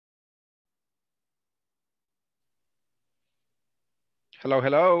Hello,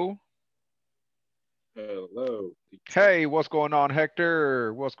 hello. Hello, teacher. Hey, what's going on,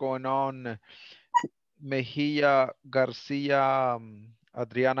 Hector? What's going on, Mejia Garcia,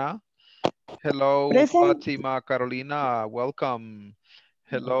 Adriana? Hello, Present. Fatima Carolina. Welcome.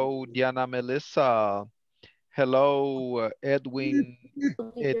 Hello, Diana Melissa. Hello, Edwin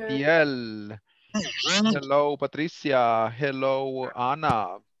Etiel. Hello, Patricia. Hello,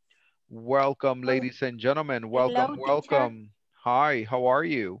 Anna. Welcome, ladies and gentlemen. Welcome, Hello, teacher. welcome. Hi, how are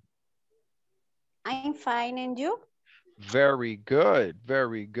you? I'm fine, and you? Very good,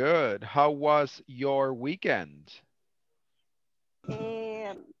 very good. How was your weekend?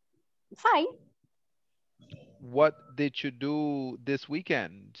 Um, Fine. What did you do this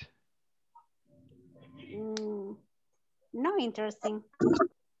weekend? Mm, no interesting.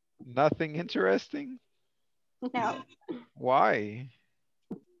 Nothing interesting? No. Why?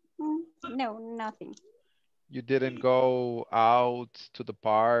 No, nothing. You didn't go out to the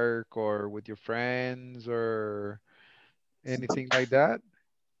park or with your friends or anything like that?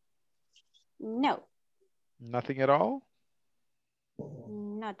 No, Nothing at all?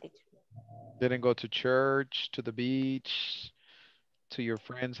 no, teacher. Didn't go to church, to the beach, to your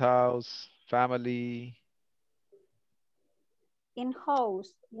friend's house, family? In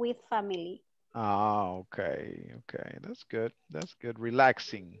house with family. Ah, okay, okay. That's good. That's good.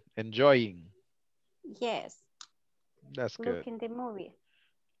 Relaxing, enjoying. Yes. That's good. Look in the movie.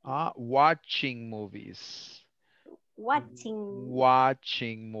 Watching movies. Watching.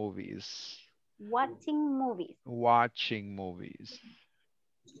 Watching movies. Watching movies. Watching movies.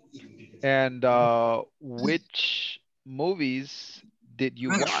 And which movies did you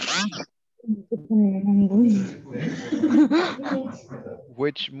watch?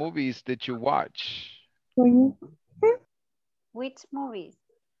 Which movies did you watch? Which movies?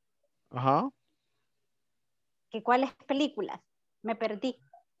 Ajá. ¿Qué cuáles películas? Me perdí.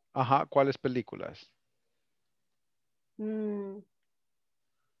 Ajá. ¿Cuáles películas? Mm.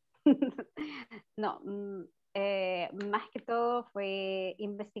 No, más que todo fue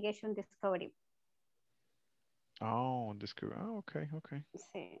Investigation Discovery. Oh, okay, okay,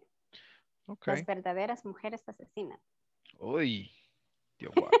 Sí. Las okay. verdaderas mujeres asesinas. Uy,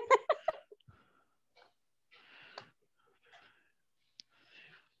 Dios guarde.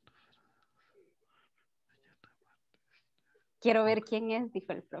 Quiero ver quién es,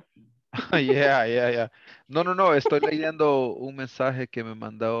 dijo el profe. Yeah, yeah, yeah. No, no, no, estoy leyendo un mensaje que me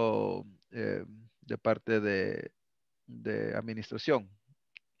mandó de parte de administración,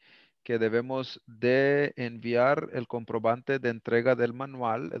 que debemos de enviar el comprobante de entrega del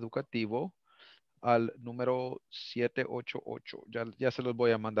manual educativo al número 788. Ya se los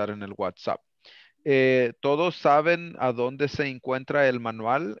voy a mandar en el WhatsApp. ¿Todos saben a dónde se encuentra el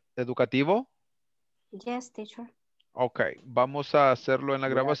manual educativo? Yes, teacher. Ok, vamos a hacerlo en la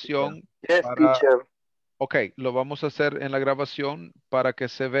Yeah, teacher. grabación Yes, para... teacher. Ok, lo vamos a hacer en la grabación para que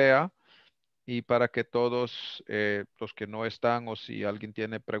se vea y para que todos los que no están o si alguien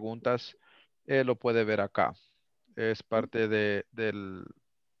tiene preguntas, lo puede ver acá. Es parte de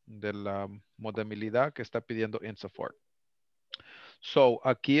la modalidad que está pidiendo INSAFORP. So,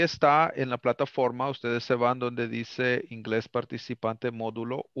 aquí está en la plataforma, ustedes se van donde dice Inglés Participante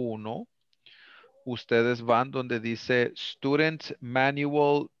Módulo 1. Ustedes van donde dice Student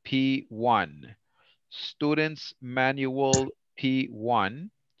Manual P1. Students Manual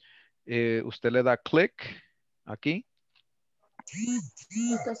P1. Usted le da clic aquí.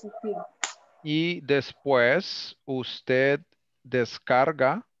 Y después usted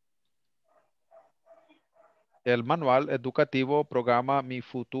descarga el manual educativo programa Mi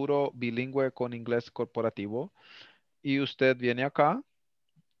Futuro Bilingüe con Inglés Corporativo. Y usted viene acá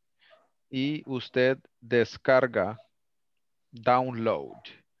y usted descarga, download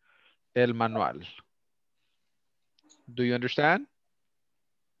el manual. Do you understand?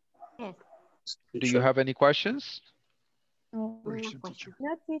 Yes. Do you have any questions? No Question, question. teacher.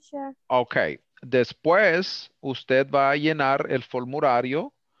 No, teacher. Ok. Después, usted va a llenar el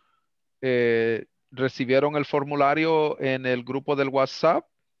formulario. ¿Recibieron el formulario en el grupo del WhatsApp?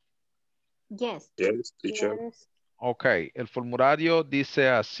 Yes. Yes, teacher. Yes. Ok. El formulario dice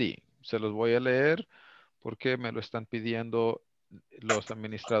así. Se los voy a leer porque me lo están pidiendo los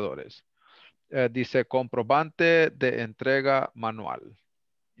administradores. Dice comprobante de entrega manual.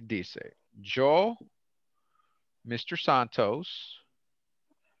 Dice, yo, Mr. Santos.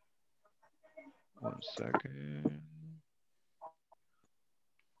 One second.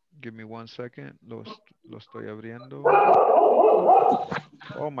 Give me one second. Lo estoy abriendo.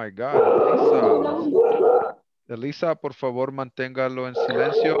 Oh my God, Elisa. Elisa, por favor, manténgalo en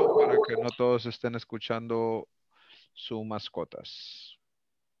silencio para que no todos estén escuchando sus mascotas.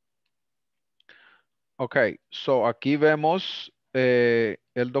 Ok, so aquí vemos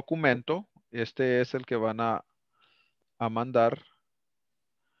el documento. Este es el que van a mandar.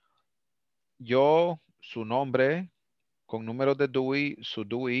 Yo, su nombre, con número de DUI, su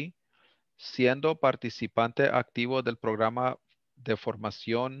DUI, siendo participante activo del programa de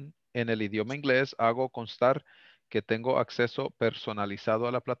formación en el idioma inglés, hago constar que tengo acceso personalizado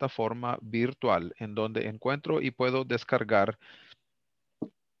a la plataforma virtual en donde encuentro y puedo descargar,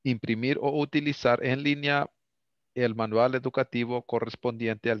 imprimir o utilizar en línea el manual educativo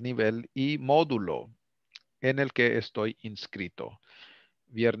correspondiente al nivel y módulo en el que estoy inscrito.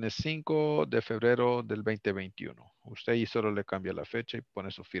 Viernes 5 de febrero del 2021. Usted ahí solo le cambia la fecha y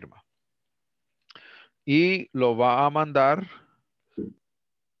pone su firma. Y lo va a mandar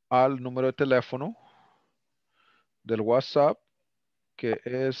al número de teléfono del WhatsApp, que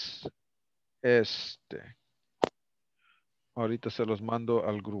es este. Ahorita se los mando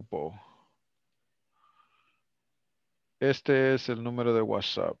al grupo. Este es el número de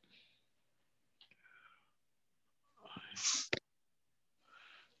WhatsApp.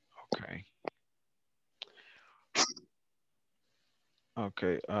 Ok. Ok,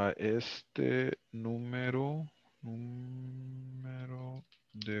 a este número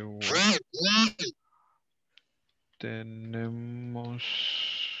de WhatsApp tenemos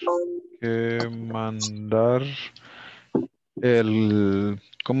que mandar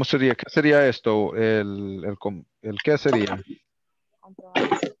 ¿cómo sería? ¿Qué sería esto? ¿El qué sería?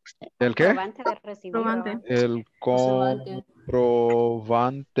 Comprobante. ¿El qué? Comprobante de recibido. Probante. El Comprobante.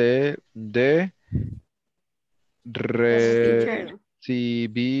 comprobante de Yes, teacher.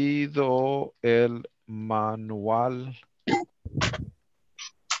 recibido el manual.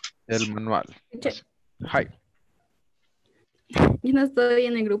 Teacher, Así. Hi. yo no estoy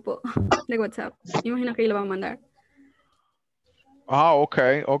en el grupo de WhatsApp. Imagino que ahí lo van a mandar. Ah, ok,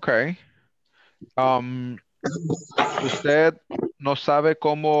 ok. Um, ¿Usted no sabe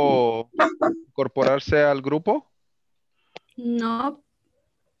cómo incorporarse al grupo? No,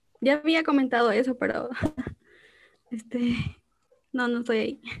 ya había comentado eso, pero este, no estoy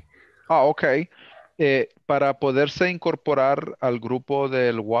ahí. Ah, ok. Para poderse incorporar al grupo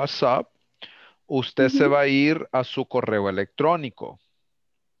del WhatsApp, usted se Ujú, va a ir a su correo electrónico.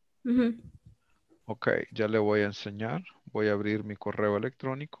 ujú. Ok, ya le voy a enseñar. Voy a abrir mi correo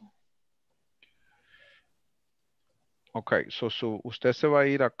electrónico. Ok, usted se va a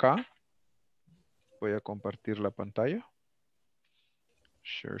ir acá. Voy a compartir la pantalla.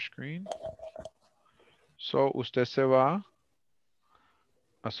 Share screen. So, usted se va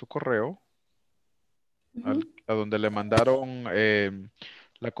a su correo, Ujú. a donde le mandaron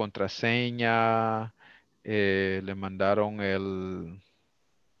la contraseña, le mandaron la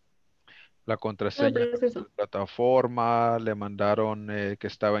Todo el contraseña de proceso. la plataforma, le mandaron que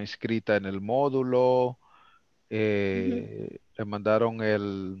estaba inscrita en el módulo, Ujú, le mandaron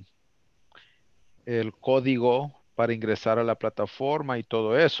el código para ingresar a la plataforma y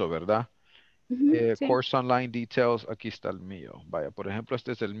todo eso, ¿verdad? ujú, sí. Course Online Details, aquí está el mío. Vaya, por ejemplo,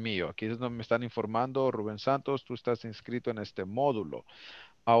 este es el mío. Aquí es donde me están informando, Rubén Santos, tú estás inscrito en este módulo.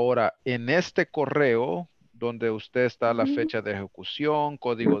 Ahora, en este correo, donde usted está la Ujú. fecha de ejecución,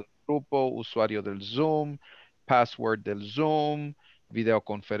 código del grupo, usuario del Zoom, password del Zoom,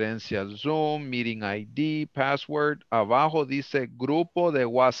 videoconferencia Zoom, meeting ID, password. Abajo dice grupo de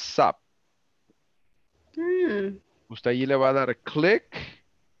WhatsApp. Ah, Usted allí le va a dar clic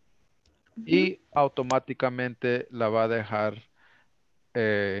ujú. y automáticamente la va a dejar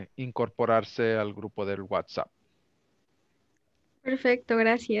incorporarse al grupo del WhatsApp. Perfecto,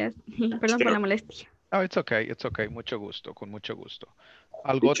 gracias. Perdón por Teacher, la molestia. Oh, it's okay, mucho gusto, con mucho gusto.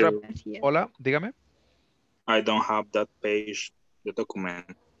 ¿Algo otra? teacher, Gracias. Hola, dígame. I don't have that page, the document.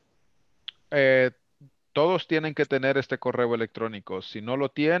 Eh, todos tienen que tener este correo electrónico. Si no lo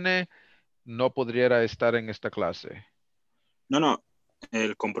tiene, no podría estar en esta clase. No,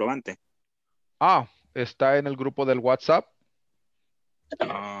 el comprobante. Ah, está en el grupo del WhatsApp.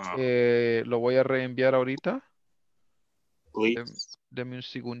 Ah, Lo voy a reenviar ahorita. please. Deme un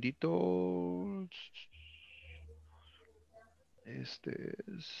segundito. Este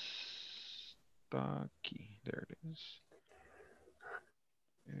está aquí. There it is.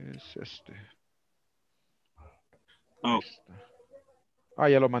 Es este. Ahí Oh, está. Ah,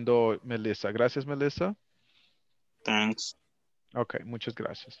 ya lo mandó Melissa. Gracias, Melissa. thanks. Ok, muchas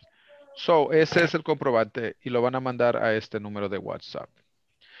gracias. So, ese es el comprobante y lo van a mandar a este número de WhatsApp.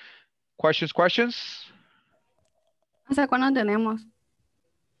 Questions? ¿Hasta cuándo tenemos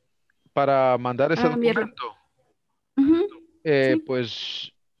Para mandar ese para enviarlo? documento. Ujú, sí.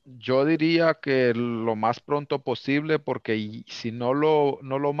 Pues Yo diría que lo más pronto posible porque si no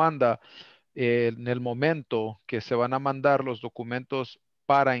lo manda en el momento que se van a mandar los documentos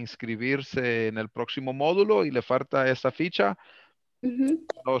para inscribirse en el próximo módulo y le falta esa ficha, Ujú.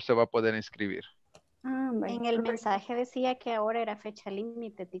 no se va a poder inscribir. Ah, vale, En el perfecto. mensaje decía que ahora era fecha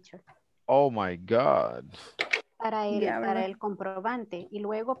límite, teacher, Oh my God. Ya, para ¿verdad? el comprobante y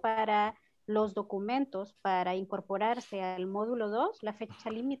luego para los documentos para incorporarse al módulo 2, la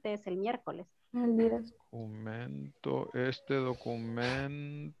fecha límite es el miércoles. El día. Este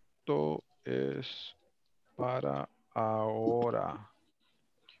documento es para ahora.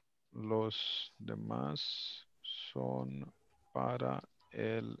 Los demás son para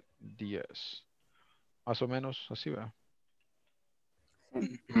el 10. Más o menos así va.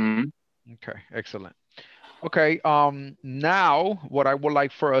 Mhm. Okay, excellent. Okay, now what I would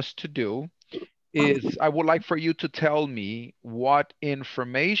like for us to do is I would like for you to tell me what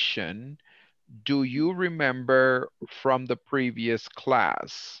information do you remember from the previous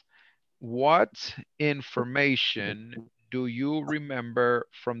class? What information do you remember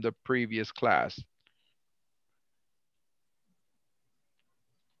from the previous class?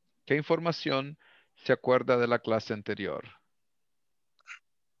 ¿Qué información se acuerda de la clase anterior?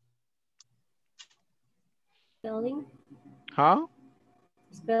 Spelling. Huh?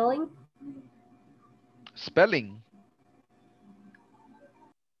 Spelling. Spelling.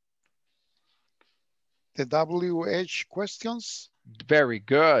 The WH questions. Very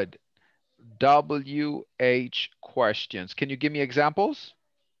good. WH questions. Can you give me examples?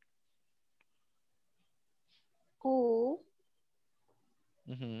 Who,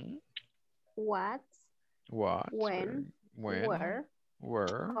 Mm-hmm. what, What? when, where,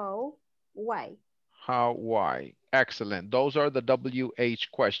 Where? how, why. How? Why? Excellent. Those are the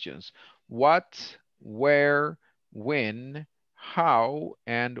WH questions. What, where, when, how,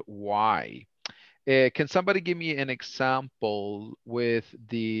 and why. Can somebody give me an example with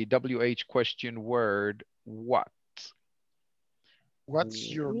the WH question word, what? What's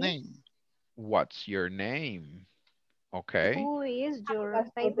your Me? name? What's your name? Okay. Who is your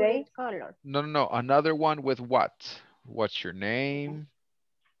What's your favorite day? color? No. Another one with what? What's your name?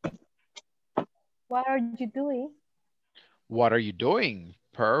 What are you doing? What are you doing?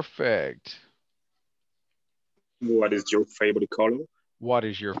 Perfect. What is your favorite color? What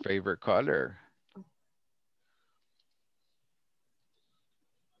is your favorite color?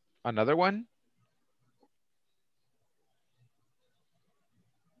 Another one?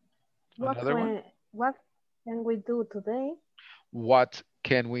 Another one? What can we do today? What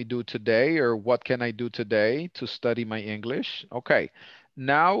can we do today, or what can I do today to study my English? Okay.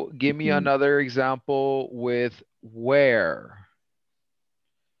 Now give me another example with where.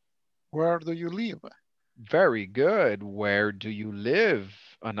 Where do you live? Very good. Where do you live?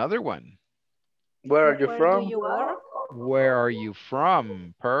 Another one. Where are you Where do from? you work? Where are you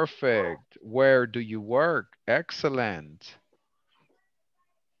from? Perfect. Where do you work? Excellent.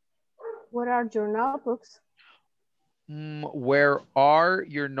 What are your notebooks? Where are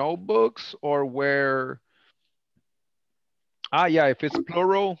your notebooks, or where? Ah, yeah, if it's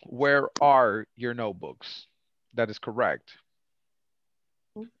plural, where are your notebooks? That is correct.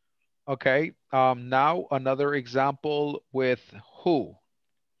 Okay, now another example with who.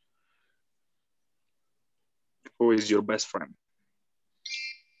 Who is your best friend?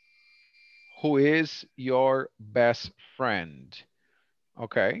 Who is your best friend?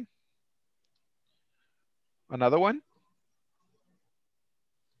 Okay. Another one?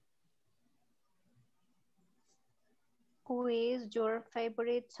 Who is your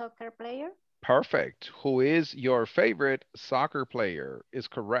favorite soccer player? Perfect. Who is your favorite soccer player is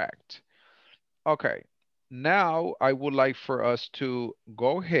correct. Okay, now I would like for us to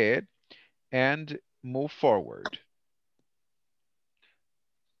go ahead and move forward.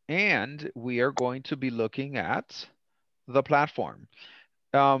 And we are going to be looking at the platform.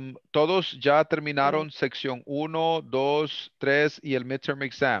 Todos ya terminaron sección 1, 2, 3 y el midterm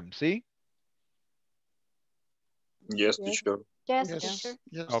exam, ¿sí? Yes, teacher. Yes, Yes, teacher.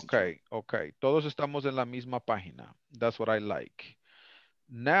 yes. Okay, okay. Todos estamos en la misma página. That's what I like.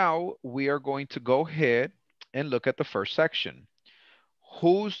 Now we are going to go ahead and look at the first section.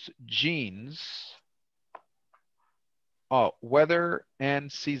 Whose jeans? Oh, weather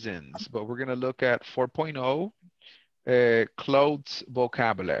and seasons. But we're going to look at 4.0, clothes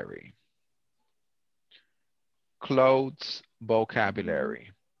vocabulary. Clothes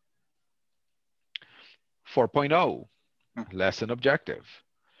vocabulary. 4.0, lesson objective.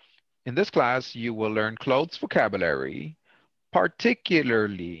 In this class, you will learn clothes vocabulary,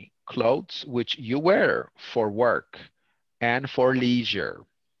 particularly clothes which you wear for work and for leisure.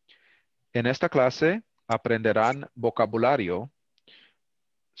 En esta clase aprenderán vocabulario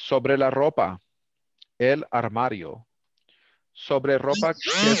sobre la ropa, el armario, sobre ropa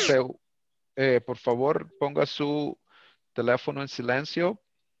que se... por favor, ponga su teléfono en silencio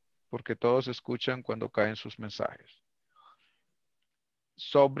porque todos escuchan cuando caen sus mensajes.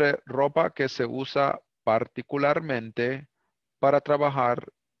 Sobre ropa que se usa particularmente para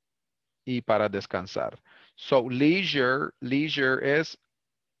trabajar y para descansar. So, leisure es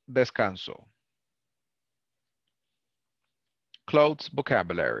descanso. Clothes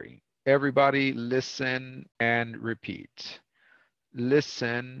vocabulary. Everybody listen and repeat.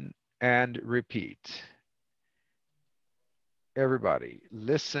 Listen and repeat. Everybody,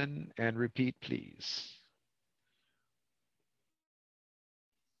 listen and repeat, please.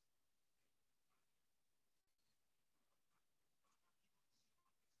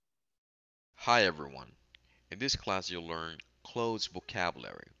 Hi everyone. In this class you'll learn clothes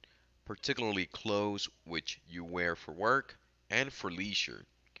vocabulary, particularly clothes which you wear for work and for leisure.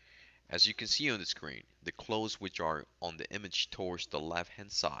 As you can see on the screen, the clothes which are on the image towards the left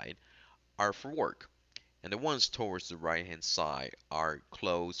hand side are for work, and the ones towards the right hand side are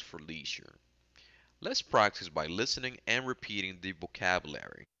clothes for leisure. Let's practice by listening and repeating the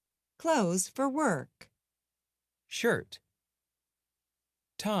vocabulary. Clothes for work. Shirt.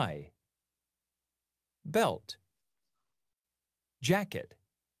 Tie. Belt. Jacket.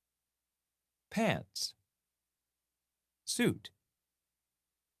 Pants. Suit.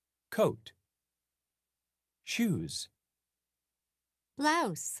 Coat. Shoes.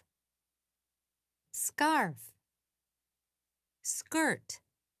 Blouse. Scarf. Skirt.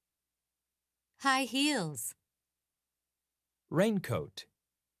 High heels. Raincoat.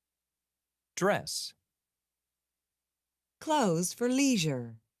 Dress. Clothes for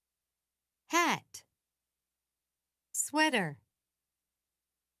leisure. Hat. Sweater.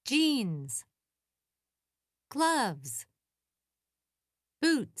 Jeans. Gloves.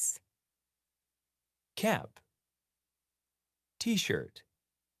 Boots. Cap. T-shirt.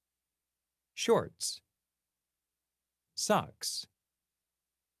 Shorts. Socks.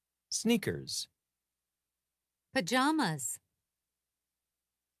 Sneakers. Pajamas.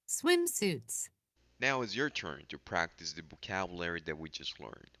 Swimsuits. Now it's your turn to practice the vocabulary that we just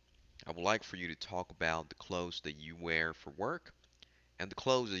learned. I would like for you to talk about the clothes that you wear for work and the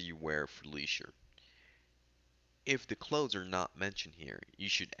clothes that you wear for leisure. If the clothes are not mentioned here, you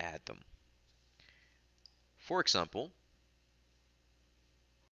should add them. For example,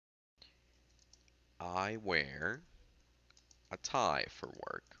 I wear a tie for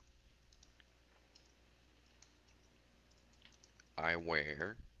work. I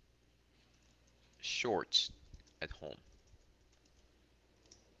wear shorts at home.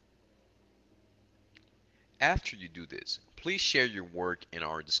 After you do this, please share your work in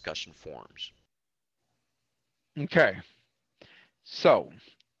our discussion forums. Okay. So,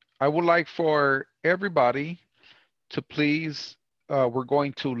 I would like for everybody to please, we're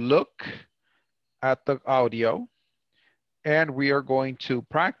going to look at the audio and we are going to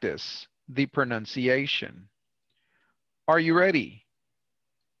practice the pronunciation. Are you ready?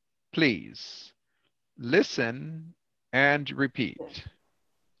 Please listen and repeat.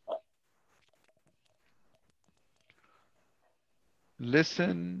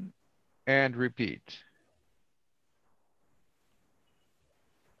 Listen and repeat.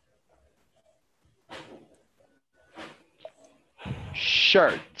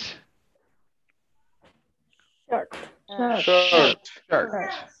 Shirt. Shirt. Shirt.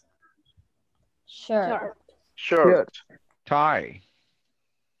 Shirt. Shirt. Shirt. Tie.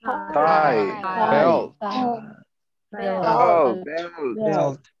 Tie. Belt. Belt.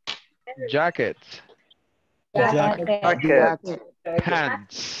 Belt. Jacket. Jacket.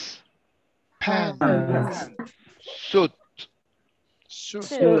 Pants. Pants. Suit.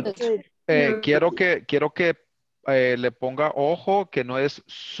 Suit. Quiero que le ponga ojo que no es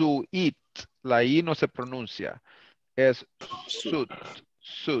suit. La I no se pronuncia. Es suit.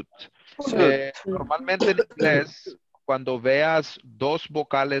 Suit. Normalmente en inglés, cuando veas dos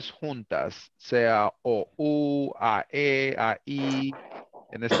vocales juntas, sea o U, A, E, A, I,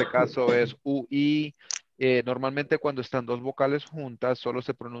 en este caso es UI, normalmente cuando están dos vocales juntas, solo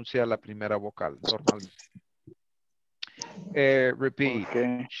se pronuncia la primera vocal, normalmente. Repeat.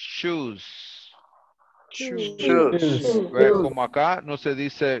 Okay. Shoes. Shoes. Como acá no se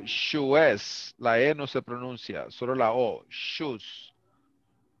dice shoes, la E no se pronuncia, solo la O. Shoes.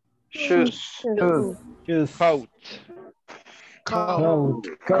 Shoes. Coat.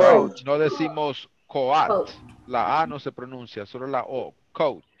 Coat. No decimos coat. La A no se pronuncia, solo la O.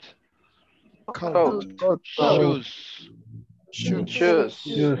 Coat. Coat. Shoes. Shoes. Shoes.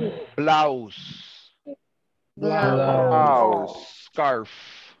 blouse, Blouse. scarf,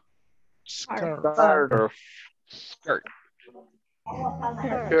 Scarf. skirt,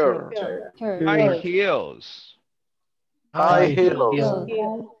 Shirt. high heels, High heels.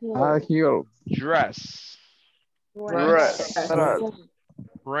 High heel. dress, Dress.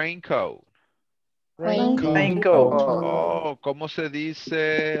 raincoat. Raincoat. Oh, ¿cómo se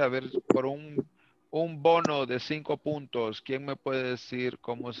dice? A ver, por un bono de 5 puntos, ¿quién me puede decir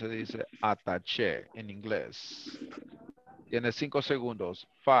cómo se dice attaché en inglés? Tiene 5 segundos.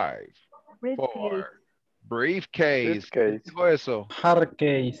 5, 4. Briefcase. ¿Quién Briefcase. dijo eso? Hard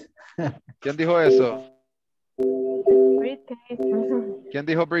case. ¿Quién dijo eso? Briefcase. ¿Quién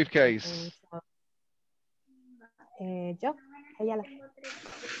dijo briefcase? Yo. Ayala.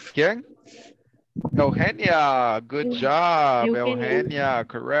 ¿Quién? Eugenia. Good job, Eugenia. Eugenia.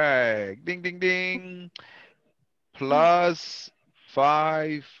 Correct. Ding, ding, ding. Plus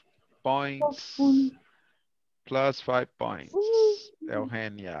 5 points. Plus 5 points.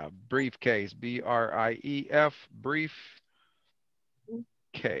 Eugenia. Briefcase. B-R-I-E-F. Brief.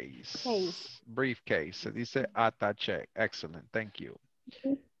 Briefcase. Se dice attaché. Excellent. Thank you.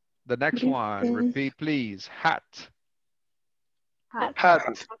 The next one. Repeat, please. Hat. Hat.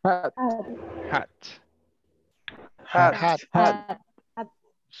 Hat.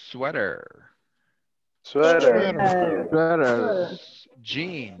 Sweater. Sweater.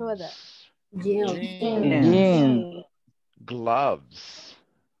 Jeans. Jeans. Gloves.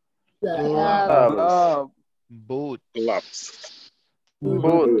 Gloves. Boots.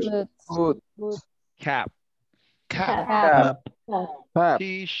 Gloves. Boot. Cap. Cap.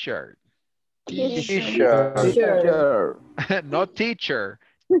 T-shirt. T-shirt. No teacher.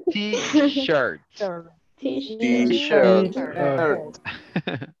 T-shirt. T-shirt.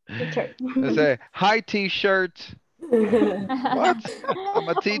 I say, hi T-shirt. What? I'm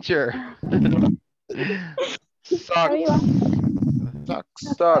a teacher. Socks.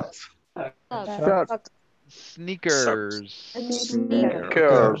 Socks. Sneakers.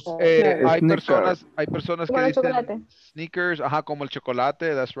 Sneakers. Hay personas que dicen sneakers, ajá, como el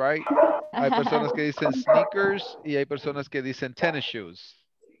chocolate, that's right. Hay personas que dicen sneakers y hay personas que dicen tennis shoes.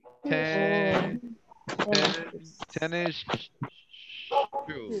 Tennis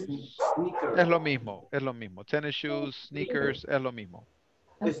shoes. Es lo mismo, es lo mismo. Tennis shoes, sneakers, es lo mismo.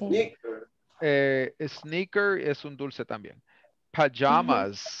 Sneaker es un dulce también.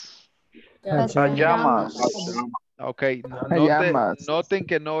 Pajamas. Pajamas. Ok, noten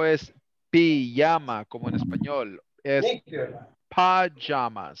que no es pijama como en español, es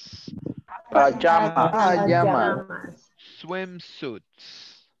pajamas.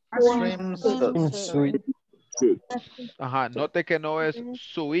 Swimsuits. Ajá, note que no es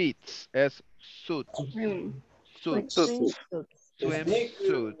suites, es suits. Swimsuits.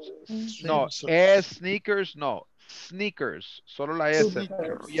 No, es sneakers, no. Sneakers, solo la S.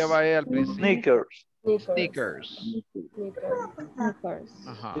 No lleva E al principio. Sneakers.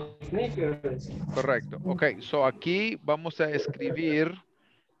 Ajá. Correcto. Ok, so aquí vamos a escribir.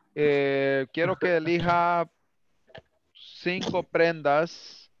 Quiero que elija 5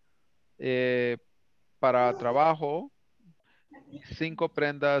 prendas para trabajo, 5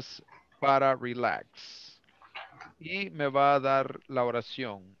 prendas para relax. Y me va a dar la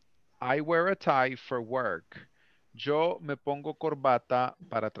oración. I wear a tie for work. Yo me pongo corbata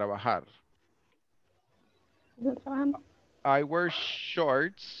para trabajar. I wear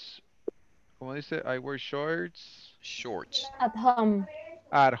shorts. ¿Cómo dice? I wear shorts. Shorts. At home.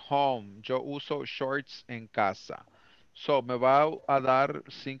 At home. Yo uso shorts en casa. So, me va a dar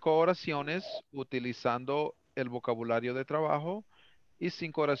 5 oraciones utilizando el vocabulario de trabajo y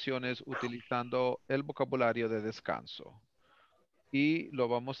 5 oraciones utilizando el vocabulario de descanso. Y lo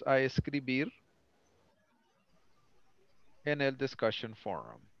vamos a escribir en el discussion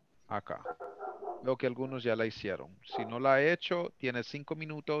forum. Acá. Veo que algunos ya la hicieron. Si no la ha hecho, tiene 5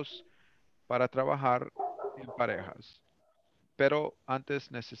 minutos para trabajar en parejas. Pero antes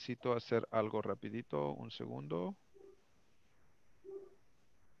necesito hacer algo rapidito. Un segundo.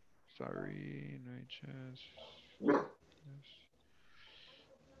 Sorry, no hay chance.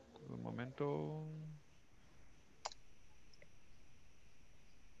 Un momento.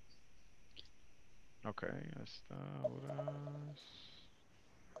 Ok, ahí está. Ahora.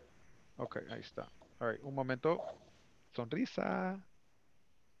 Ok, ahí está. All right, un momento. Sonrisa.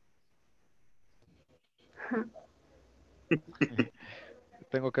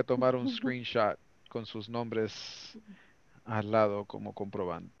 Tengo que tomar un screenshot con sus nombres al lado como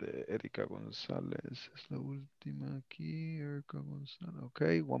comprobante. Erika González es la última aquí. Erika González. Ok,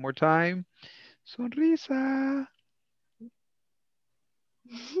 one more time. Sonrisa.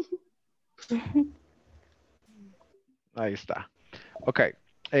 Ahí está. Ok.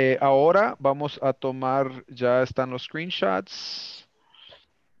 Ahora vamos a tomar, ya están los screenshots.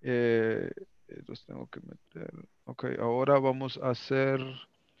 Los tengo que meter. Ok, ahora vamos a hacer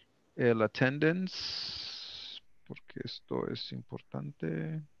el attendance, porque esto es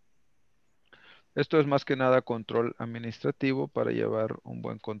importante. Esto es más que nada control administrativo para llevar un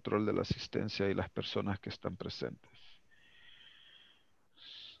buen control de la asistencia y las personas que están presentes.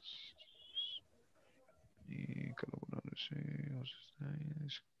 Y cada uno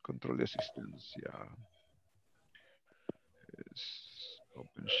control de asistencia. Es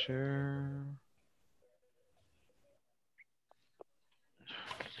open share.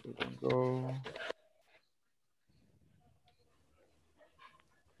 Segundo.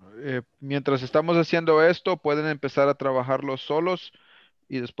 Mientras estamos haciendo esto, pueden empezar a trabajarlo solos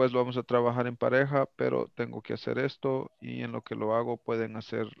y después lo vamos a trabajar en pareja, pero tengo que hacer esto y en lo que lo hago pueden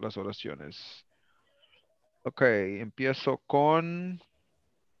hacer las oraciones. Ok, empiezo con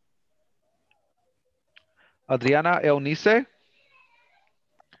Adriana Eunice.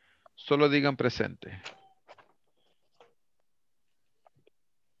 Solo digan presente.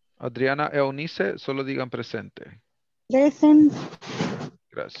 Adriana Eunice, solo digan presente. Present.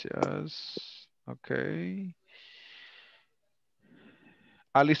 Gracias. Ok.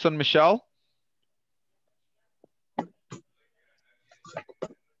 Alison Michelle.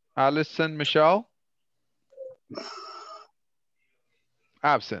 Alison Michelle.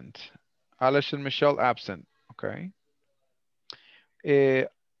 Absent. Alison Michelle absent. Ok.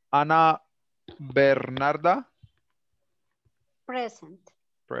 Ana Bernarda. Present.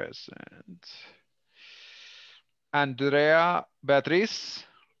 Present. Andrea Beatriz.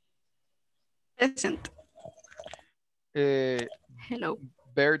 Present. Hello.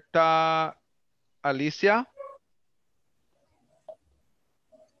 Berta Alicia.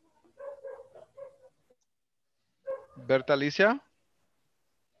 Berta Alicia.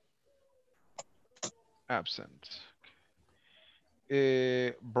 Absent.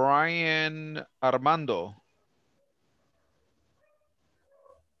 Brian Armando.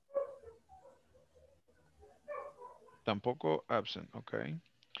 Tampoco absent. Ok.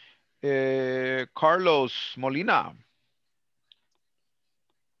 Carlos Molina.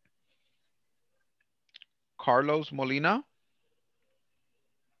 Carlos Molina.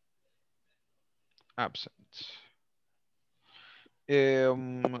 Absent.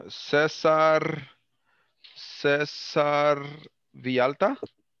 César Villalta.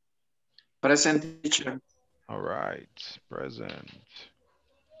 Present, teacher. All right, present.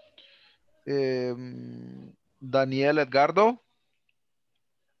 Daniel Edgardo.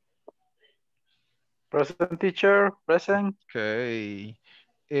 Present teacher, present. Okay.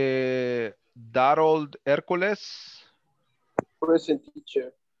 Darold Hércules. Present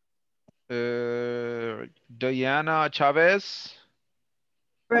teacher. Diana Chávez.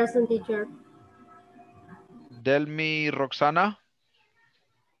 Present teacher. Delmi Roxana.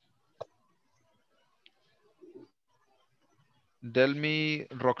 Delmi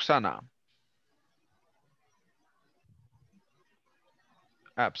Roxana.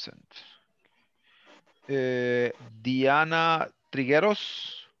 Absent. Diana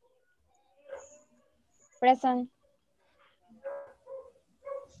Trigueros. Present.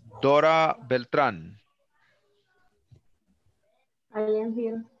 Dora Beltrán. I am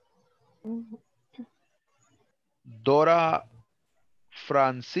here. Dora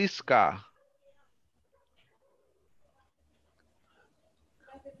Francisca.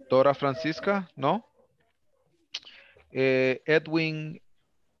 Dora Francisca, ¿no? Edwin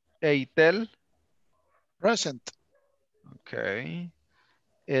Eitel. Present. Ok.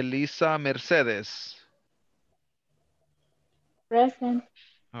 Elisa Mercedes. Present.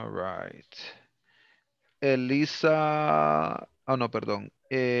 All right. Elisa, oh no, perdón.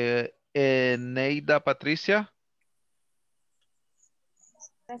 Eneida Patricia.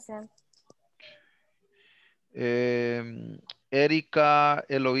 Present. Erika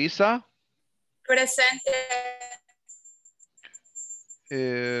Eloísa. Presente.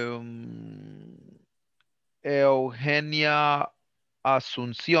 Eugenia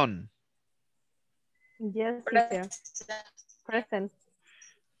Asunción. Yes, teacher. Present.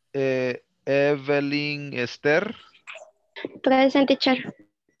 Evelyn Esther. Present teacher.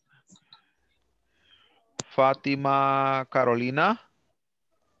 Fátima Carolina.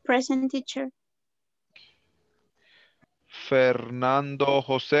 Present teacher. Fernando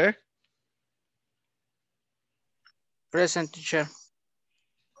José. Present teacher.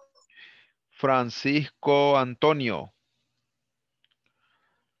 Francisco Antonio.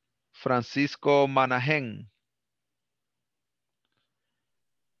 Francisco Manajen.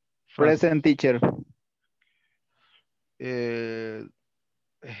 Present teacher.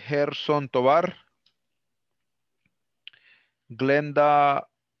 Gerson Tobar. Glenda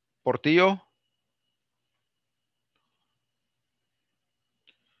Portillo.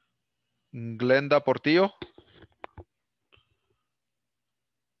 Glenda Portillo.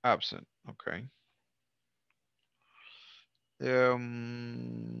 Absent. Okay.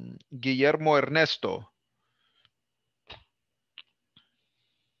 Guillermo Ernesto.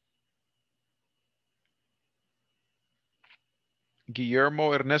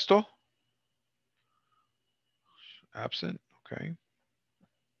 Guillermo Ernesto. Absent. Okay.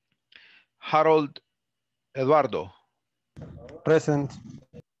 Harold Eduardo. Present.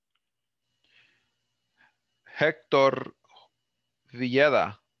 Héctor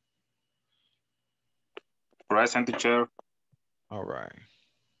Villeda. Present teacher. All right.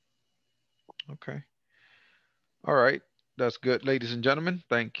 Okay. All right. That's good, ladies and gentlemen.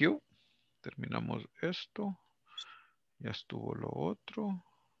 Thank you. Terminamos esto. Ya estuvo lo otro.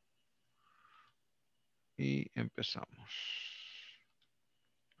 Y empezamos.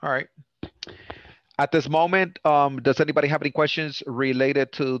 All right. At this moment, does anybody have any questions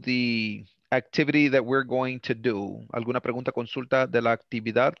related to the activity that we're going to do? ¿Alguna pregunta, consulta de la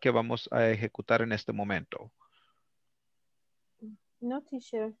actividad que vamos a ejecutar en este momento? No,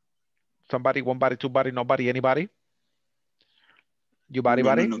 teacher. Somebody, one body, two body, nobody, anybody? You body,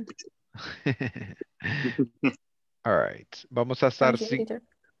 body? No, All right. Vamos a estar... Sí, teacher.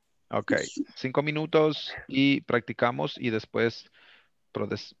 Ok. 5 minutos y practicamos y después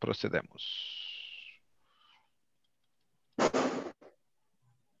procedemos.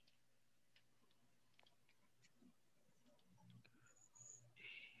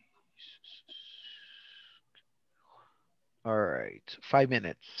 All right. 5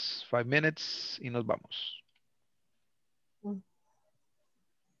 minutes. 5 minutes y nos vamos.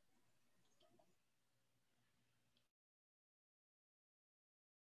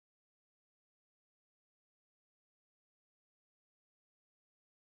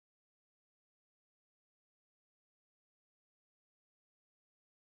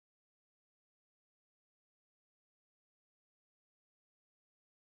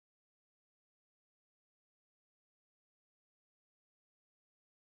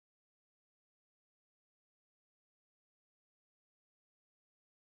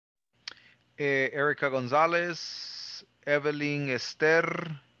 Erika González, Evelyn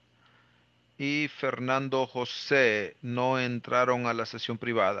Esther y Fernando José no entraron a la sesión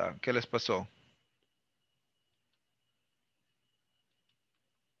privada. ¿Qué les pasó?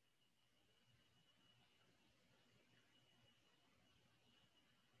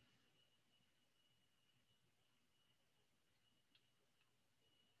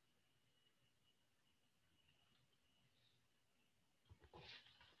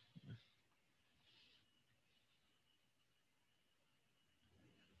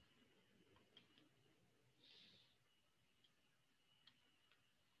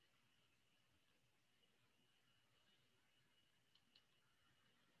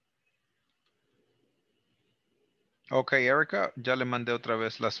 Ok, Erika, ya le mandé otra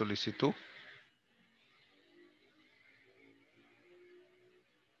vez la solicitud.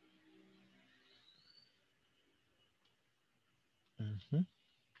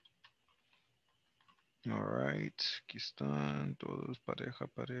 All right, aquí están todos, pareja,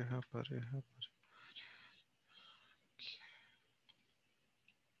 pareja, pareja.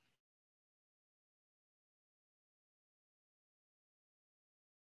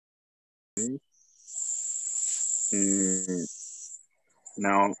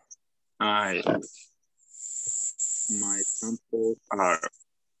 Now, my examples are: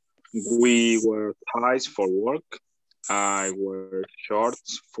 we wear ties for work. I wear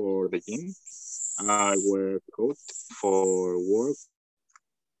shorts for the gym. I wear coat for work.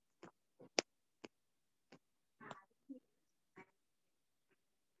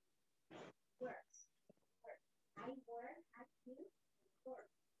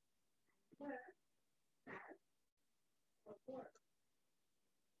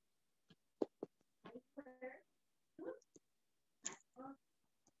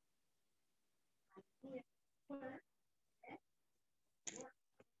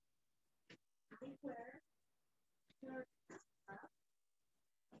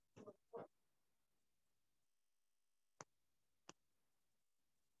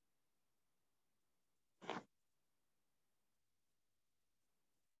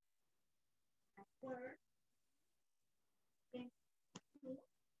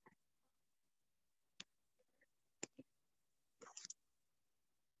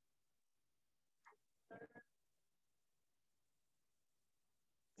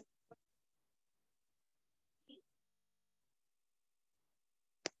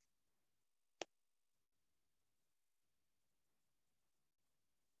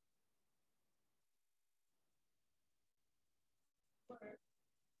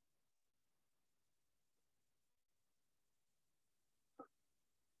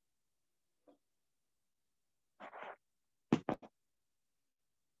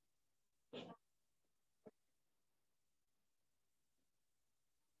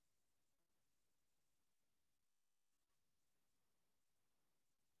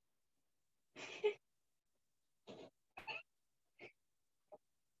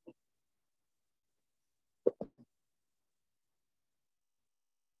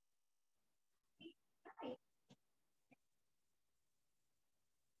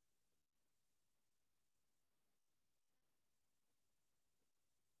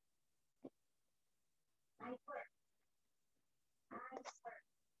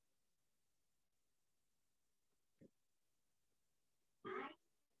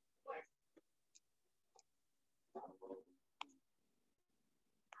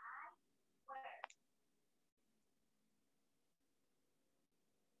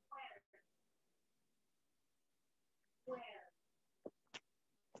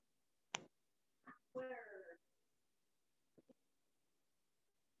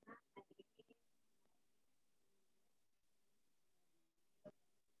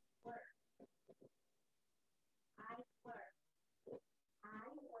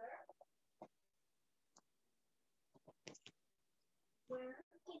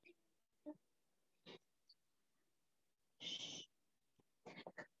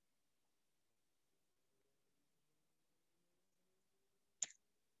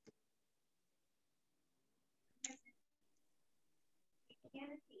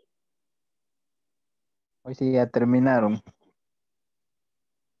 Hoy sí ya terminaron.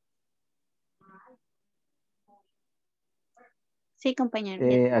 Sí, compañero.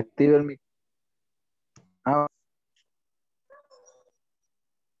 Ya. Activa el micrófono. Ah,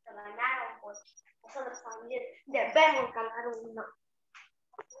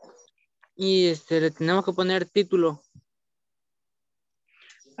 Y le tenemos que poner título.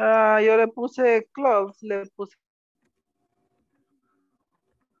 yo le puse clothes, le puse.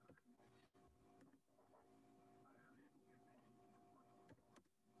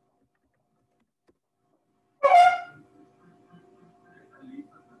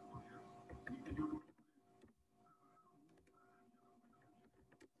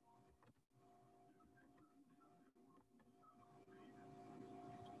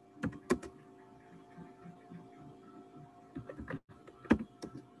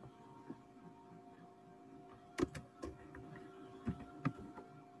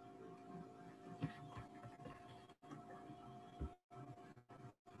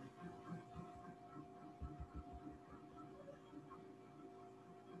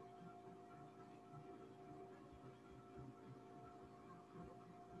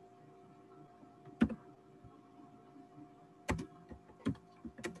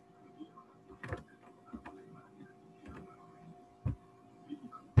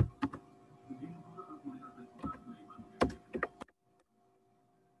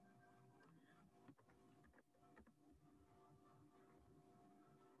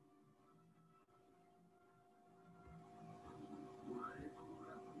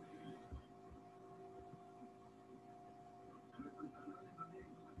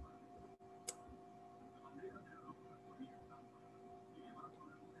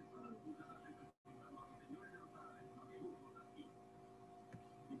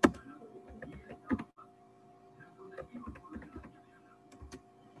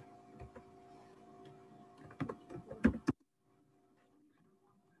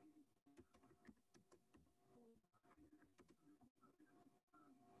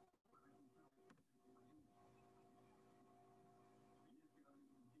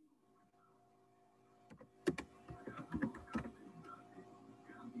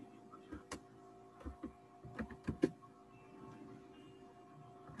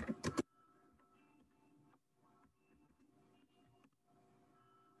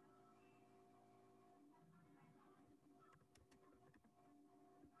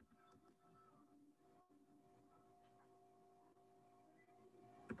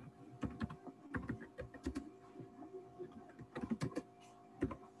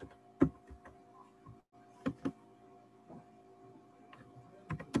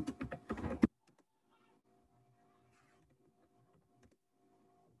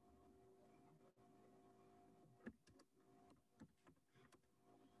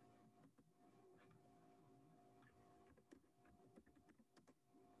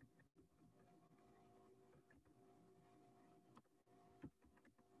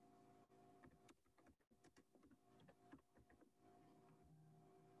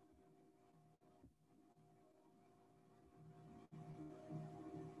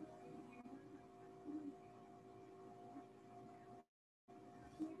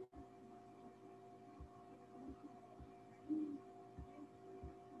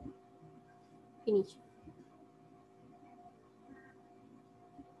 finish.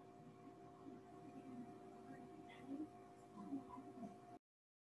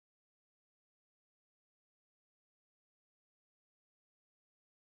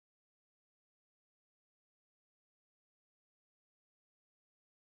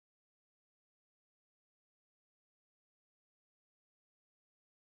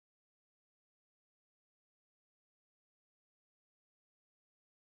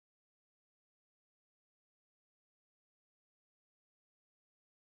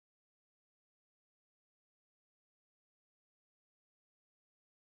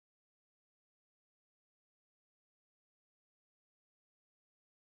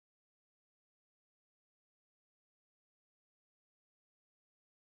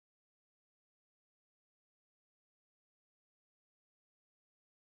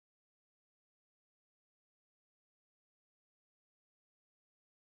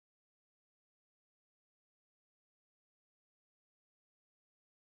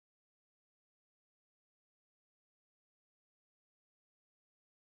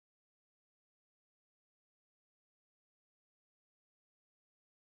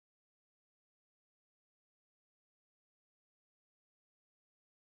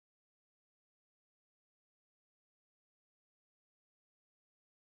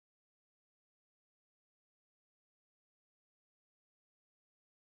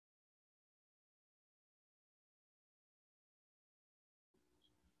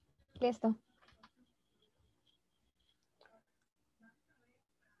 Listo.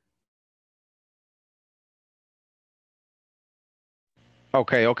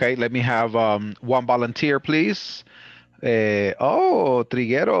 Okay, okay. Let me have one volunteer, please. Oh,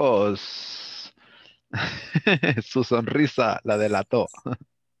 Trigueros. Su sonrisa la delató.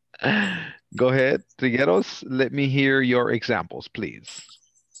 Go ahead, Trigueros. Let me hear your examples, please.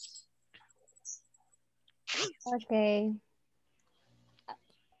 Ok.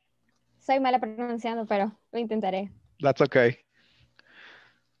 Soy mala pronunciando, pero lo intentaré. That's okay.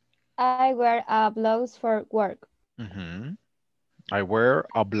 I wear a blouse for work. Mm-hmm. I wear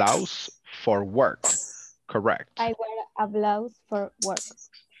a blouse for work. Correct. I wear a blouse for work.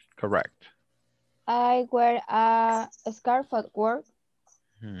 Correct. I wear a scarf at work.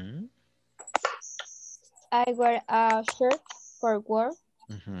 Mm-hmm. I wear a shirt for work.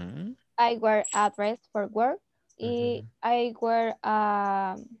 Mm-hmm. I wear a dress for work. Mm-hmm. I wear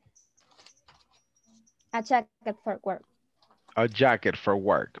a jacket for work. A jacket for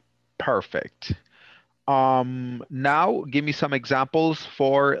work. Perfect. Now give me some examples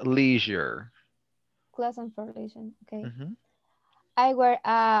for leisure. Class and formation. Okay. Mm-hmm. I wear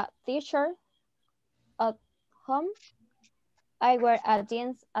a t-shirt at home. I wear a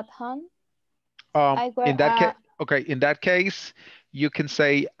jeans at home. I wear In that case, okay, in that case, you can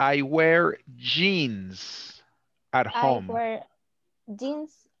say I wear jeans at I home. wear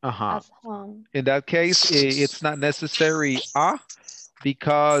jeans Uh-huh. at home. In that case, it's not necessary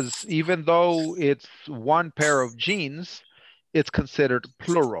because even though it's one pair of jeans, it's considered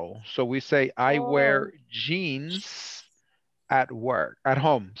plural. So we say I wear jeans at work, at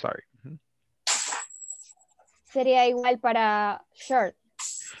home, sorry. Sería igual para shirt.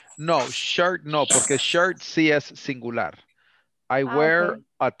 No, shirt no, porque shirt sí es singular. I wear Okay.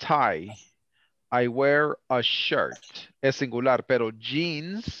 a tie. I wear a shirt. Es singular, pero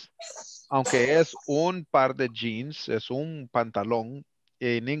jeans, aunque es un par de jeans, es un pantalón,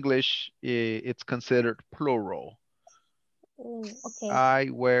 in English, it's considered plural. Okay.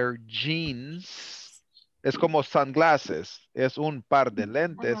 I wear jeans. Es como sunglasses. Es un par de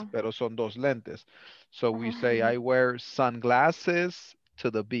lentes, pero son dos lentes. So we say I wear sunglasses to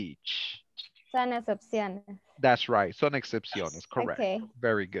the beach. Son excepciones. That's right. Son excepciones. Correct. Okay.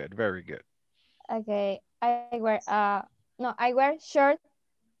 Very good. Very good. Okay. I wear shirt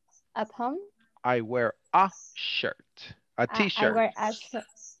at home. I wear a shirt. A t-shirt. I wear a shirt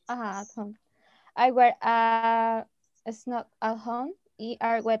at home. I wear a snock at home.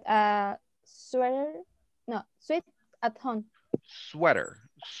 I wear a sweater. No, sweat at home. Sweater.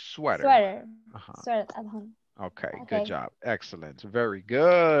 Sweater. Sweater at home. Okay, good job. Excellent. Very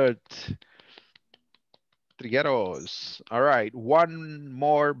good. Trigueros. All right, one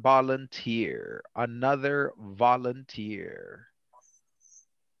more volunteer. Another volunteer.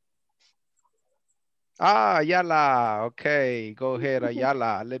 Ayala. Okay, go ahead,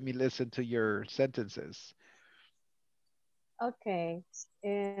 Ayala. Let me listen to your sentences. Okay.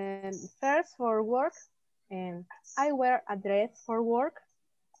 And first for work, and I wear a dress for work.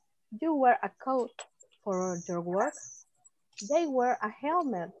 You wear a coat for your work. They wear a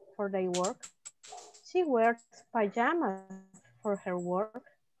helmet for their work. She wears pajamas for her work.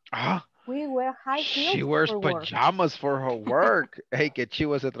 We wear high heels She wears for work. pajamas for her work. Hey, que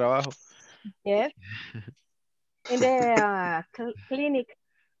chivo ese trabajo. Yes. In the clinic.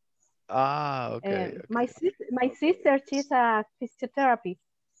 Ah, okay. My sister, she's a physiotherapist.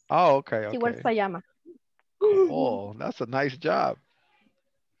 Oh, okay, She wears okay. pajamas. Cool. That's a nice job.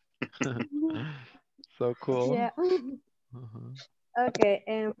 So cool. Yeah. Okay,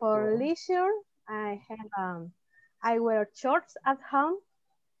 and for leisure, I wear shorts at home.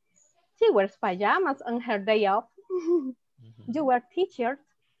 She wears pajamas on her day off. You wear t-shirts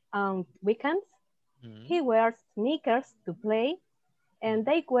on weekends. He wears sneakers to play, and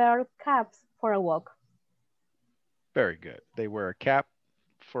they wear caps for a walk. Very good. They wear a cap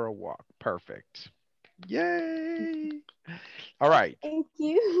for a walk. Perfect. Yay. All right. Thank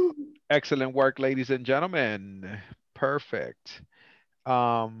you. Excellent work, ladies and gentlemen. Perfect.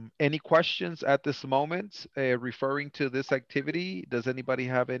 Any questions at this moment referring to this activity? Does anybody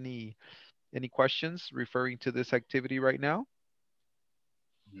have any questions referring to this activity right now?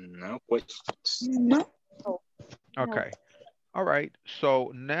 No questions. No. Okay. All right.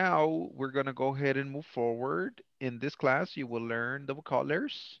 So now we're going to go ahead and move forward. In this class, you will learn the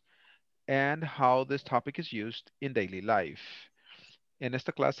vocabularies and how this topic is used in daily life. En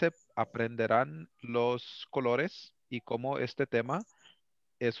esta clase aprenderán los colores y cómo este tema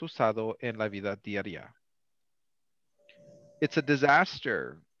es usado en la vida diaria. It's a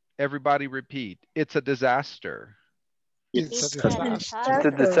disaster. Everybody repeat. It's a disaster. It's a disaster. It's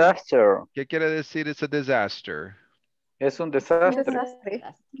a disaster. ¿Qué quiere decir it's a disaster? Es un desastre.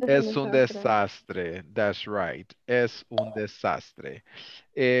 Es un desastre. That's right. Es un desastre.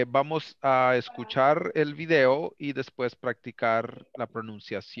 Vamos a escuchar el video y después practicar la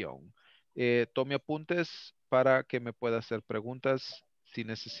pronunciación. Tome apuntes para que me pueda hacer preguntas si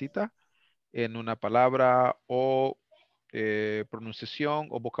necesita en una palabra o pronunciación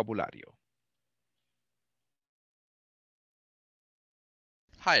o vocabulario.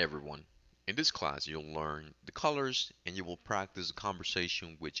 Hi everyone. In this class, you'll learn the colors and you will practice a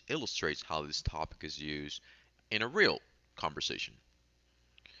conversation which illustrates how this topic is used in a real conversation.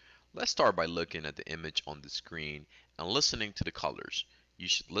 Let's start by looking at the image on the screen and listening to the colors. You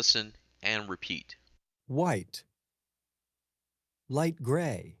should listen and repeat. White, light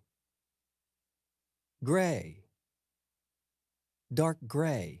gray, gray, dark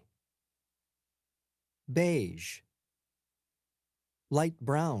gray, beige, light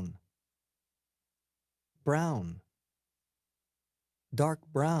brown, brown, dark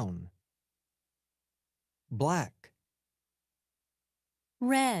brown, black,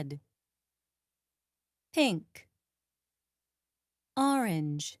 red, pink,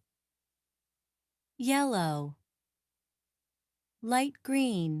 orange, yellow, light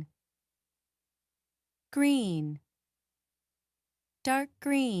green, green, dark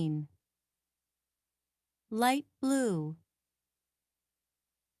green, light blue,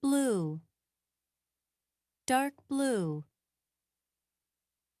 blue, dark blue,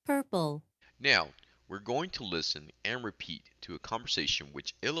 purple. Now, we're going to listen and repeat to a conversation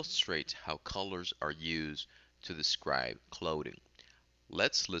which illustrates how colors are used to describe clothing.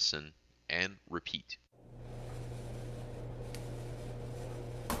 Let's listen and repeat.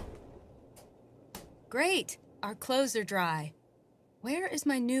 Great! Our clothes are dry. Where is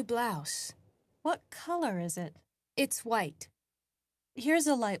my new blouse? What color is it? It's white. Here's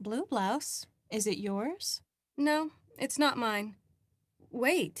a light blue blouse. Is it yours? No, it's not mine.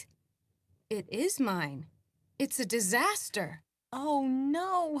 Wait. It is mine. It's a disaster. Oh,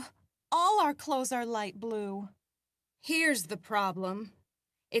 no. All our clothes are light blue. Here's the problem.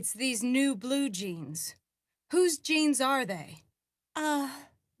 It's these new blue jeans. Whose jeans are they?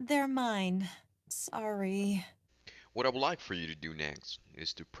 They're mine. Sorry. What I would like for you to do next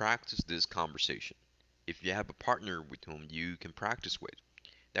is to practice this conversation. If you have a partner with whom you can practice with,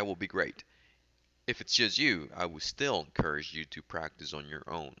 that will be great. If it's just you, I would still encourage you to practice on your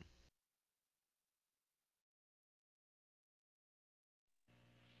own.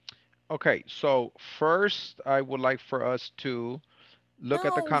 Okay, so first I would like for us to look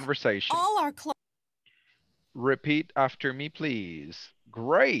at the conversation. All our clothes. Repeat after me, please.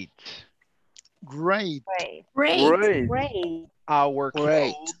 Great. Great. Great. Our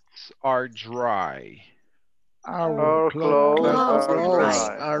clothes are dry. Our clothes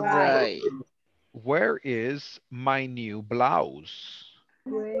are dry. Where is my new blouse?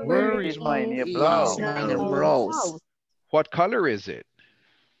 Where is my new blouse? What color is it?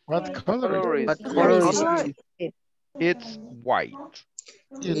 What color is it? It's white.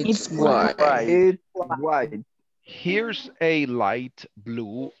 It's white. Here's a light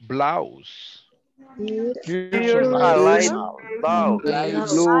blue blouse. Here's a light bulb. Light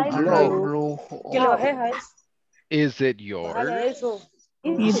Light blue. blue. ¿Qué le bajé a eso? Is it Bájale a yours? eso.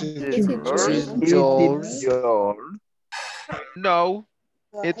 Is it Is yours? it yours? No,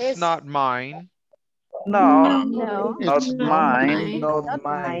 Bajé it's eso. not mine. No, No. not It's not mine. mine. Not Not mine.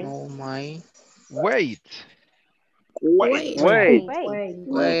 mine. No, mine. Wait, Wait,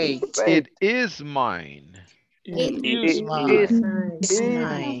 Wait. it is mine. It is it is mine.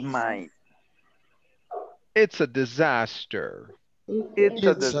 Mine. mine. It's a disaster. It's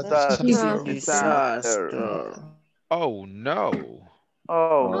a It's a disaster. disaster. Disaster. Oh no. Oh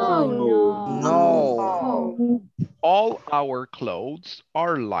Oh no. no. No. All our clothes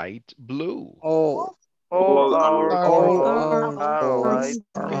are light blue. Oh, All our all clothes our are clothes light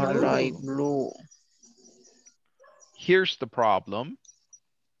are light blue. blue. Here's the problem.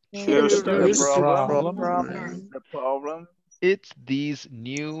 Here's the Here's the problem. problem. The problem. It's these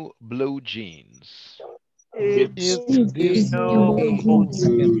new blue jeans. It's It's this no new blue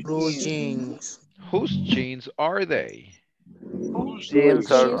Blue jeans. jeans. Whose jeans are they? Whose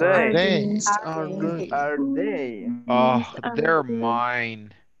jeans are are they? they? Are they? Are they? Oh, they're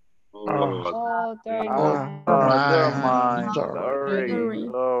mine. Oh, Oh, they're Oh, mine. They're mine. mine. sorry. Sorry.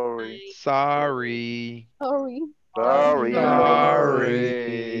 Sorry. Sorry. Sorry. Sorry.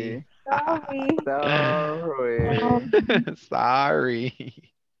 Sorry. Sorry. Sorry.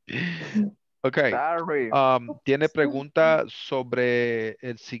 Ok. Sorry. ¿Tiene pregunta sobre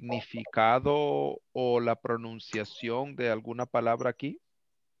el significado o la pronunciación de alguna palabra aquí?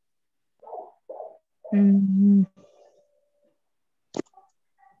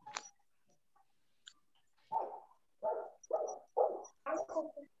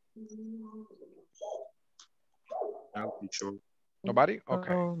 Nobody? Ok.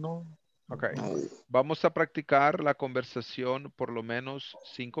 No. Ok. No. Vamos a practicar la conversación por lo menos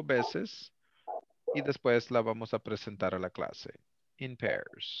 5 veces y después la vamos a presentar a la clase. In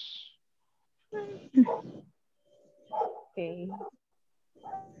pairs. Okay.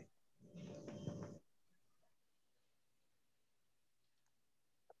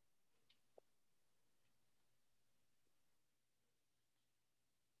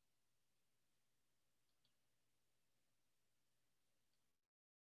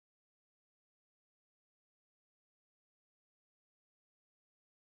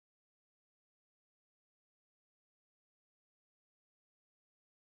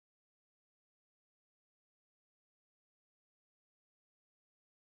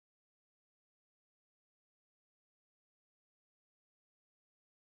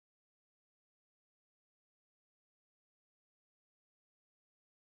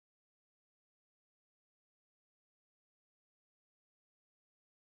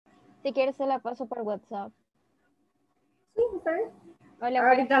 Si quieres se la paso por WhatsApp. Sí, está bien. O le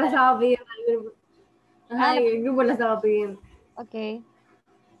Ahorita la puedes- estaba pidiendo al grupo. Ajá, Ah, el grupo la estaba pidiendo. Ok.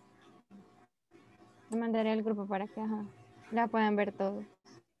 Le mandaré al grupo para que la puedan ver todos.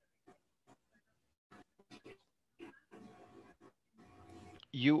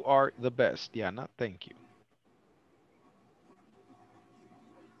 You are the best, Diana. Thank you.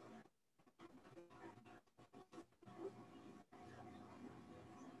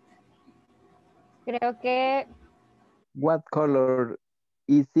 Creo que What color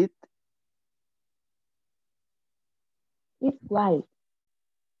is it? It's white.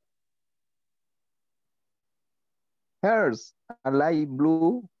 Hers, a light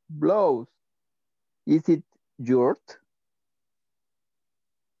blue blouse. Is it yours?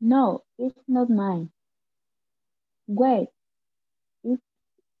 No, it's not mine. Wait, it,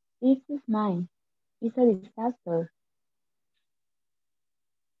 it is mine. It's a disaster.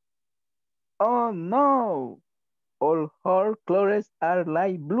 Oh no! All her clothes are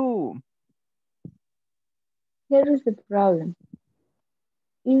light blue. Here is the problem.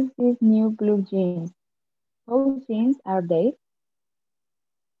 Is this new blue jeans? Whose jeans are they?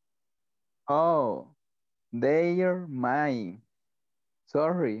 Oh, they're mine.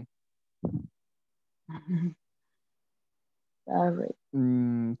 Sorry. Sorry.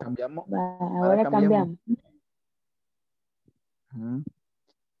 Cambiamos. Ahora cambiamos.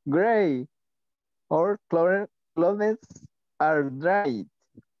 Gray. Our clothes are dried.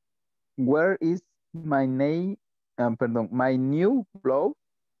 Where is my my new blouse?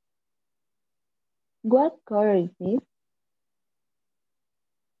 What color is this?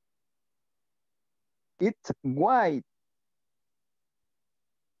 It's white.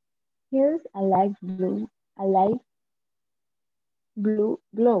 Here's a light blue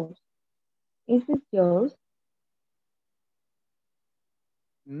blouse. Is it yours?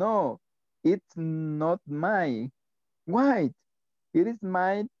 No, it's not mine. White. It is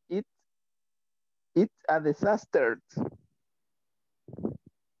mine. It's It's a disaster.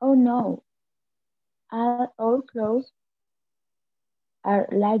 Oh no, all our clothes are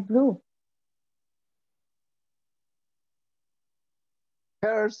light blue.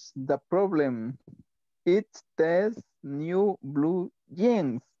 Here's the problem. It's these new blue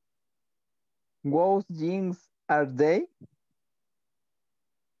jeans. Whose jeans are they?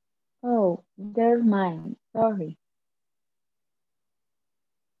 Oh, they're mine. Sorry.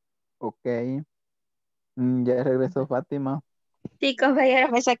 Ok. Ya regresó Fátima. Sí, compañero,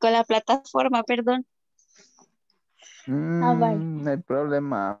 me sacó la plataforma, perdón. Bye. No hay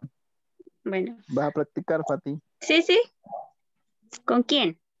problema. Bueno, ¿Vas a practicar, Fati? sí, sí. ¿Con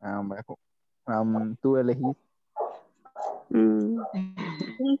quién? Tú elegís.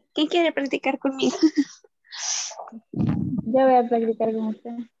 ¿Quién quiere practicar conmigo? Yo voy a practicar con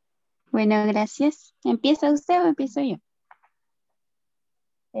usted. Bueno, gracias. ¿Empieza usted o empiezo yo?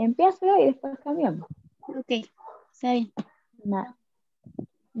 Empiezo y después cambiamos. Ok, está bien.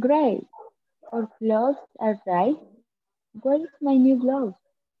 Great. Our clothes are right. Where is my new blouse?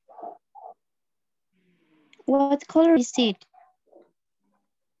 What color is it?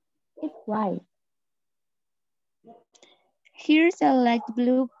 It's white. Here's a light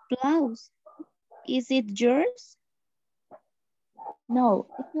blue blouse. Is it yours? No,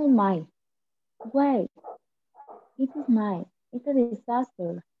 it's not mine. Wait, it is mine. It's a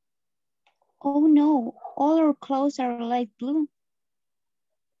disaster. Oh no, all our clothes are light blue.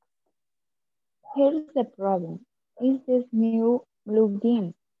 Here's the problem. It's this new blue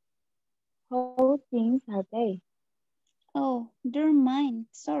jeans. How things are they? Oh, they're mine.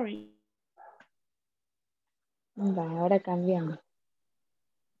 Sorry. Vale, ahora cambiamos.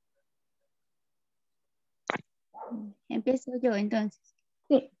 Empiezo yo entonces.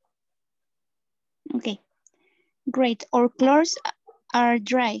 Sí. Okay. Great. Our clothes are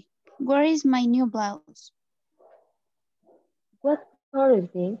dry. Where is my new blouse? What color is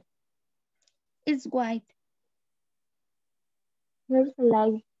it? It's white. Here's a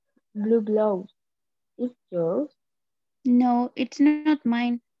light blue blouse. It's yours? No, it's not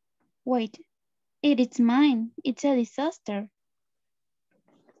mine. Wait, it is mine. It's a disaster.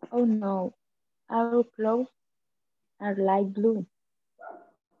 Oh no, our clothes are light blue.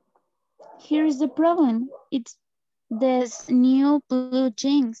 Here's the problem. It's this new blue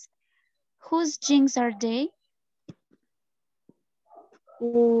jeans. Whose jeans are they?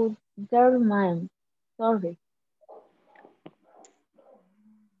 Oh, they're mine. Sorry.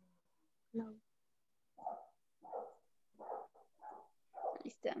 No. Ahí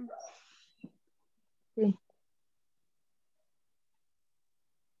está. Sí.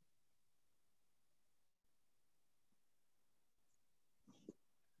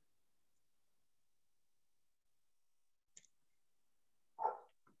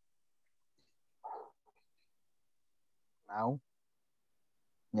 Now.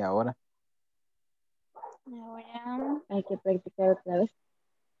 ¿Y ahora? Ahora Hay que practicar otra vez.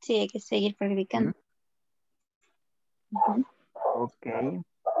 sí, hay que seguir practicando. Ok.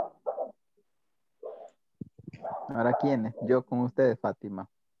 ¿Ahora quién es? Yo con ustedes, Fátima.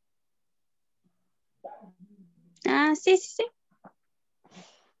 Ah, sí, sí, sí.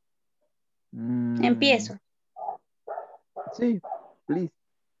 Empiezo. Sí, please.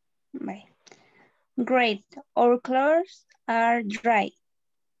 Bye. Great. Our clothes are dry.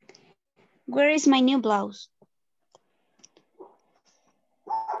 Where is my new blouse?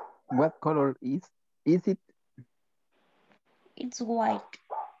 What color is it? It's white.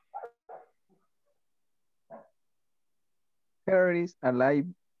 Here is a light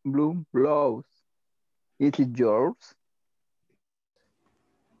blue blouse. Is it yours?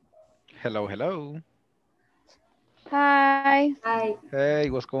 Hello, hello. Hi. Hi. Hey,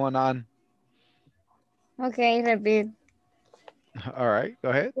 what's going on? Okay, repeat. All right, go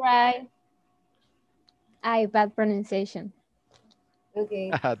ahead. Right. I bad pronunciation.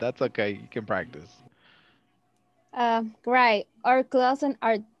 Okay. That's okay. You can practice. Right. Our clothes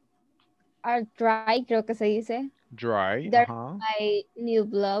are dry, creo que se dice. Dry, There's my new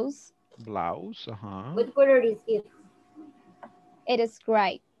blouse. Blouse, What color is it? It is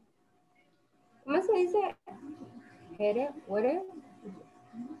gray. ¿Cómo se dice? What?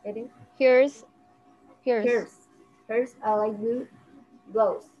 Here's a light blue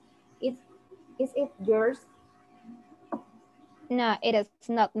blouse. Is it yours? No, it is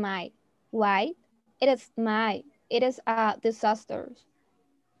not mine. Why? It is mine. It is a disaster.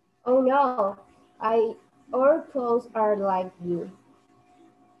 Oh no, our clothes are like blue.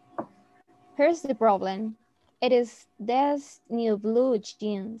 Here's the problem. It is this new blue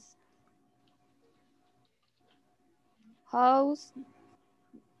jeans.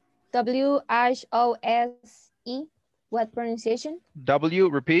 W-H-O-S-E. What pronunciation? W,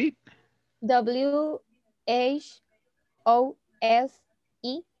 repeat. W-H-O-S-E.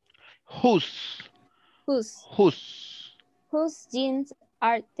 Whose. Whose. Whose. Whose jeans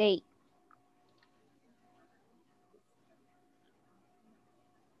are they?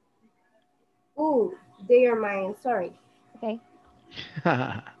 Ooh, they are mine. Sorry. Okay.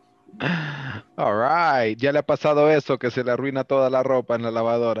 All right. ¿Ya le ha pasado eso que se le arruina toda la ropa en la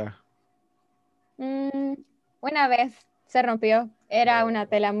lavadora? Una vez se rompió. Era una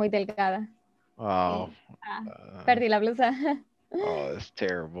tela muy delgada. Oh. Perdí la blusa. Oh, it's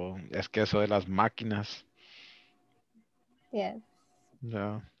terrible. Es que eso de las máquinas. Yes.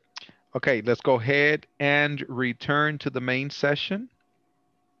 Yeah. Okay, let's go ahead and return to the main session.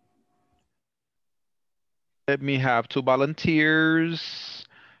 Let me have two volunteers.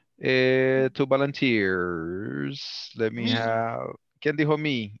 Two volunteers. Let me have. ¿Quién dijo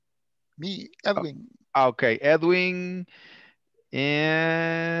me? Me, Edwin. Okay, Edwin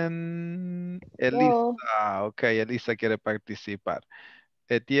and Elisa. Okay, Elisa quiere participar.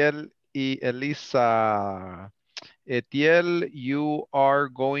 Etiel y Elisa. Etiel, you are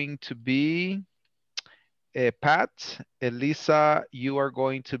going to be Pat. Elisa, you are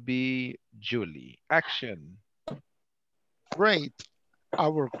going to be Julie. Action. Great.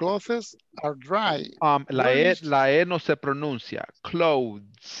 Our clothes are dry. La E no se pronuncia.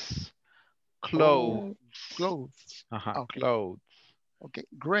 Clothes. Clothes. Clothes. Okay. Clothes. Okay,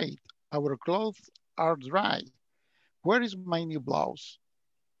 great. Our clothes are dry. Where is my new blouse?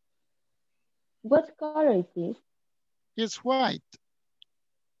 What color is this? It's white.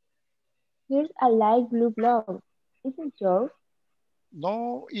 Here's a light blue blouse. Is it yours?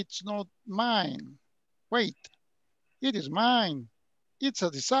 No, it's not mine. Wait, it is mine. It's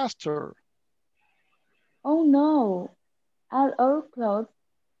a disaster. Oh no, all our clothes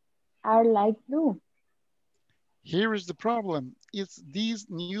are light blue. Here is the problem. It's these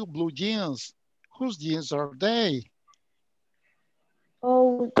new blue jeans. Whose jeans are they?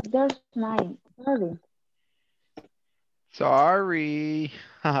 Oh, there's mine. Sorry. Sorry.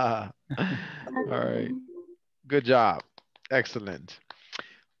 All right. Good job. Excellent.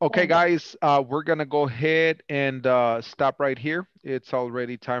 Okay, guys, we're going to go ahead and stop right here. It's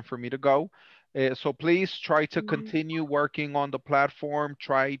already time for me to go. So please try to continue working on the platform.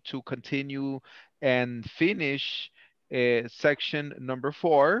 Try to continue and finish section number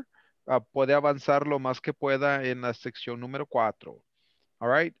 4. Puede avanzar lo más que pueda en la sección número 4. All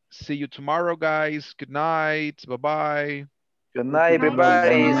right. See you tomorrow, guys. Good night. Bye-bye. Good night,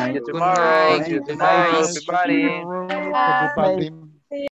 everybody. See you tomorrow. See you tonight, everybody. Everybody.